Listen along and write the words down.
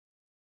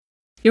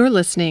You're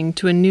listening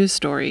to a news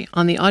story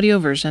on the audio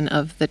version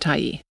of The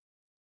Tyee.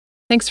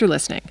 Thanks for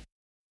listening.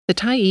 The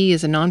Tyee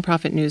is a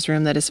nonprofit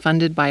newsroom that is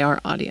funded by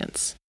our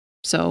audience.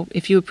 So,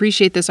 if you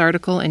appreciate this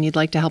article and you'd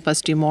like to help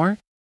us do more,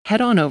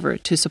 head on over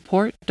to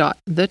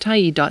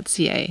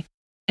support.thetyee.ca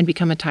and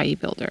become a Tyee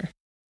builder.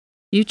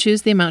 You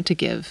choose the amount to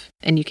give,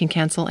 and you can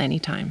cancel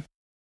anytime.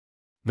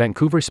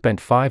 Vancouver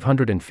spent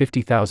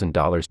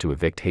 $550,000 to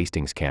evict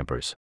Hastings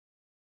campers.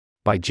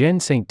 By Jen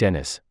St.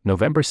 Denis,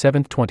 November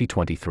 7,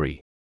 2023.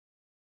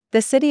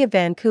 The City of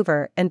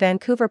Vancouver and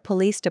Vancouver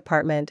Police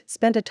Department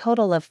spent a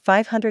total of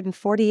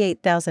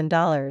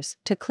 $548,000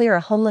 to clear a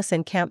homeless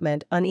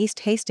encampment on East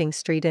Hastings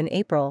Street in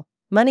April.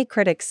 Money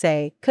critics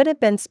say could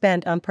have been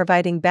spent on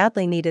providing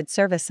badly needed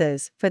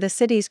services for the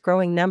city's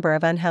growing number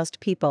of unhoused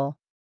people.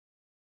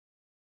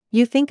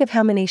 "You think of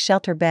how many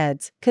shelter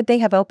beds could they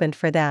have opened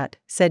for that,"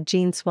 said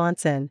Jean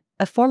Swanson,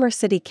 a former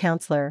city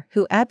councillor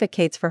who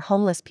advocates for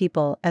homeless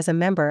people as a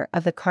member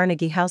of the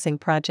Carnegie Housing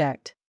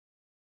Project.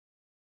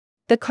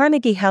 The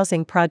Carnegie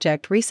Housing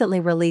Project recently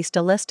released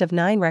a list of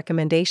 9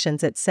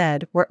 recommendations it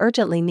said were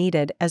urgently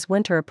needed as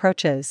winter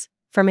approaches,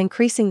 from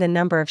increasing the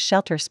number of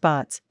shelter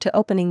spots to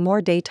opening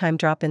more daytime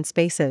drop-in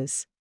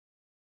spaces.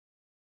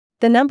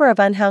 The number of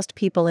unhoused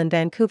people in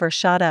Vancouver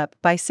shot up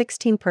by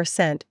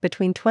 16%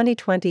 between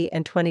 2020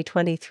 and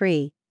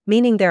 2023,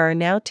 meaning there are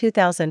now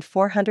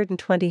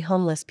 2,420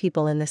 homeless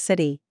people in the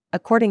city,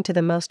 according to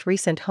the most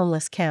recent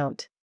homeless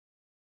count.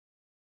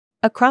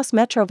 Across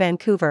Metro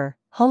Vancouver,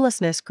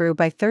 homelessness grew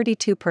by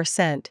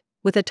 32%,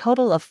 with a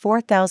total of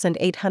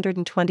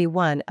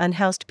 4,821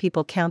 unhoused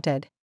people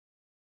counted.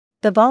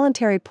 The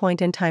voluntary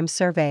point-in-time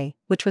survey,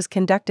 which was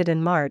conducted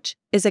in March,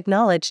 is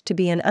acknowledged to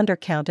be an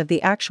undercount of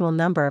the actual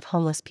number of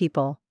homeless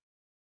people.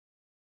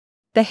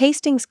 The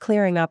Hastings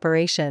clearing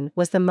operation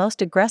was the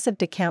most aggressive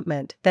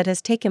decampment that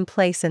has taken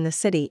place in the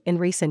city in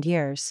recent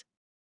years.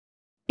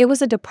 It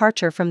was a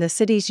departure from the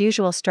city's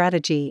usual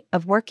strategy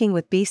of working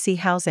with BC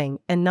Housing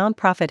and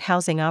nonprofit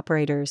housing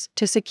operators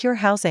to secure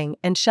housing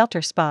and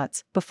shelter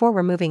spots before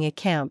removing a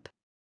camp.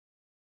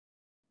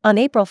 On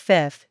April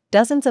 5,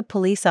 dozens of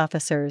police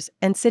officers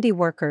and city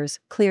workers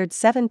cleared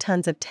 7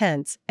 tons of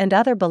tents and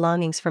other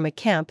belongings from a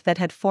camp that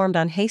had formed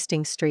on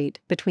Hastings Street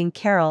between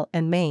Carroll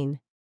and Main.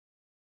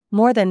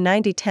 More than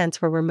 90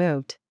 tents were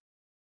removed.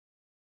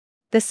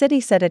 The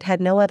city said it had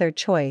no other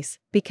choice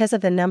because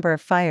of the number of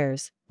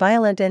fires,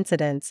 violent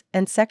incidents,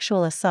 and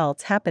sexual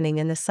assaults happening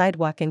in the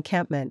sidewalk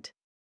encampment.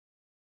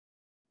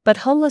 But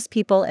homeless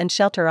people and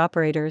shelter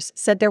operators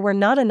said there were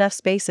not enough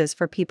spaces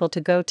for people to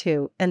go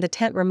to, and the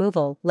tent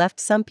removal left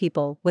some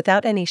people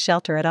without any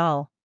shelter at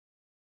all.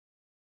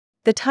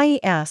 The Tyee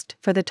asked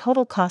for the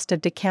total cost of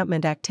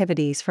decampment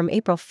activities from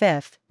April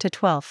 5 to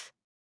 12.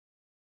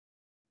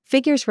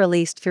 Figures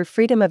released through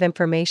Freedom of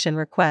Information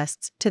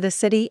requests to the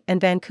City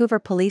and Vancouver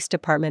Police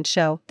Department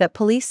show that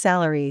police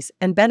salaries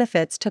and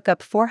benefits took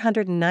up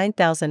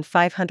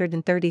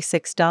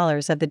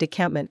 $409,536 of the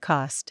decampment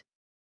cost.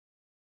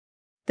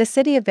 The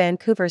City of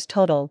Vancouver's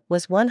total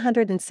was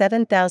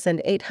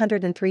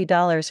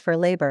 $107,803 for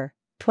labor,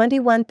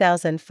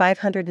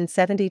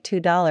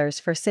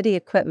 $21,572 for city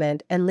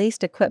equipment and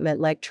leased equipment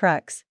like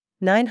trucks,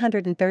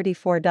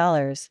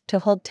 $934 to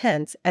hold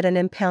tents at an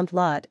impound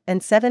lot,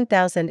 and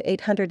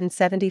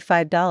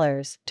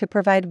 $7,875 to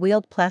provide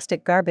wheeled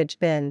plastic garbage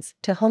bins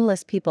to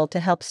homeless people to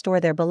help store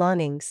their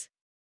belongings.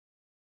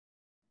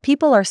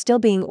 People are still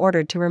being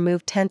ordered to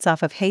remove tents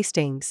off of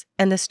Hastings,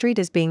 and the street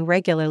is being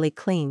regularly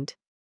cleaned.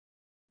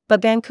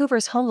 But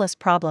Vancouver's homeless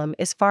problem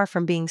is far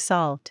from being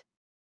solved.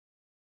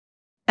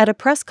 At a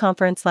press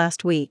conference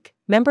last week,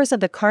 members of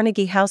the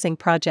Carnegie Housing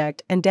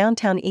Project and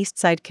Downtown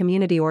Eastside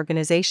community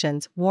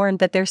organizations warned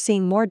that they're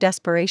seeing more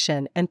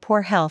desperation and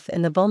poor health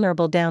in the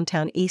vulnerable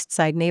downtown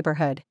Eastside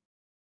neighborhood.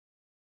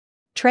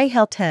 Trey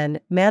Helton,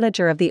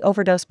 manager of the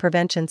Overdose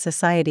Prevention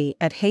Society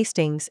at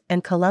Hastings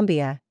and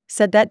Columbia,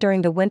 said that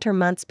during the winter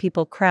months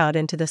people crowd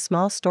into the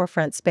small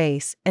storefront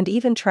space and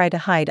even try to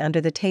hide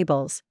under the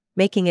tables,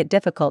 making it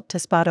difficult to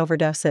spot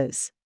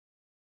overdoses.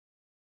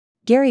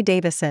 Gary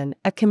Davison,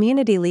 a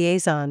community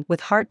liaison with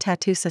Heart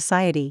Tattoo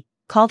Society,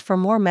 called for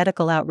more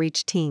medical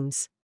outreach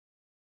teams.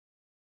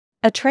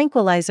 A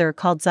tranquilizer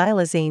called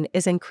xylazine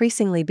is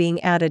increasingly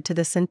being added to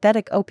the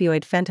synthetic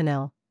opioid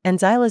fentanyl, and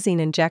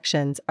xylazine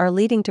injections are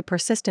leading to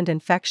persistent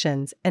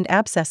infections and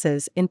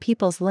abscesses in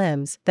people's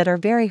limbs that are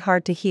very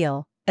hard to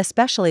heal,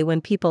 especially when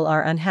people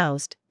are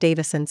unhoused,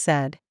 Davison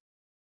said.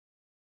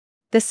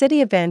 The City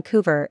of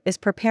Vancouver is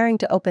preparing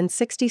to open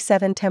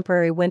 67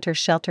 temporary winter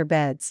shelter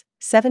beds,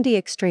 70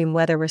 extreme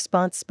weather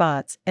response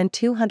spots, and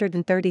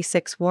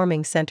 236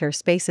 warming center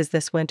spaces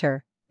this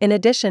winter, in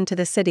addition to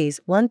the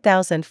city's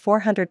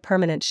 1,400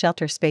 permanent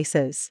shelter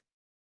spaces.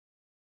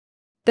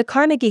 The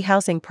Carnegie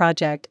Housing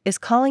Project is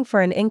calling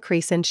for an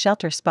increase in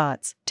shelter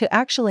spots to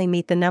actually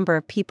meet the number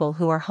of people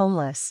who are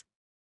homeless.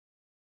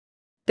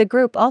 The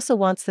group also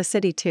wants the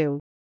city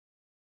to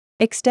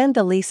extend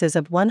the leases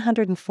of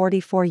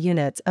 144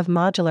 units of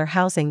modular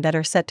housing that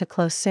are set to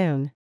close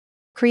soon.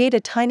 Create a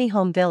tiny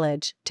home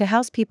village to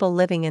house people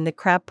living in the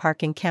Crab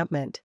Park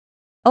encampment.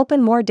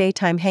 Open more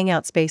daytime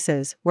hangout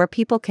spaces where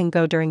people can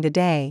go during the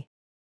day.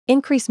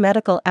 Increase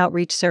medical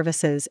outreach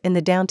services in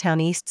the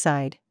downtown east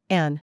side,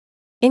 and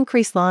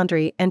increase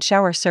laundry and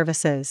shower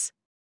services.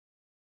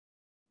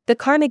 The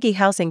Carnegie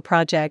Housing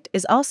Project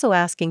is also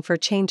asking for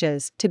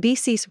changes to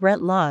BC's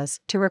rent laws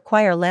to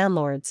require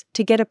landlords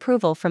to get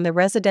approval from the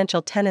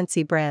residential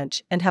tenancy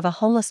branch and have a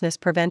homelessness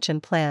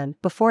prevention plan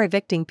before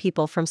evicting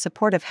people from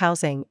supportive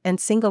housing and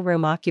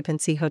single-room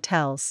occupancy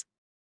hotels.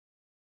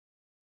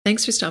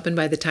 Thanks for stopping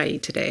by the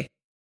Tyee today.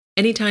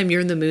 Anytime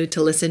you're in the mood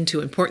to listen to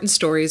important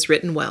stories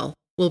written well,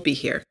 we'll be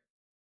here.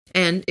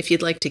 And if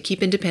you'd like to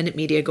keep independent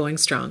media going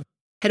strong,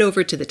 head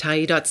over to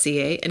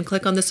thetyee.ca and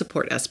click on the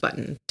Support Us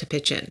button to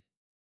pitch in.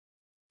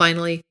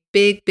 Finally,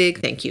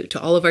 big thank you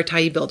to all of our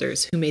Tyee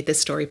builders who made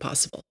this story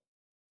possible.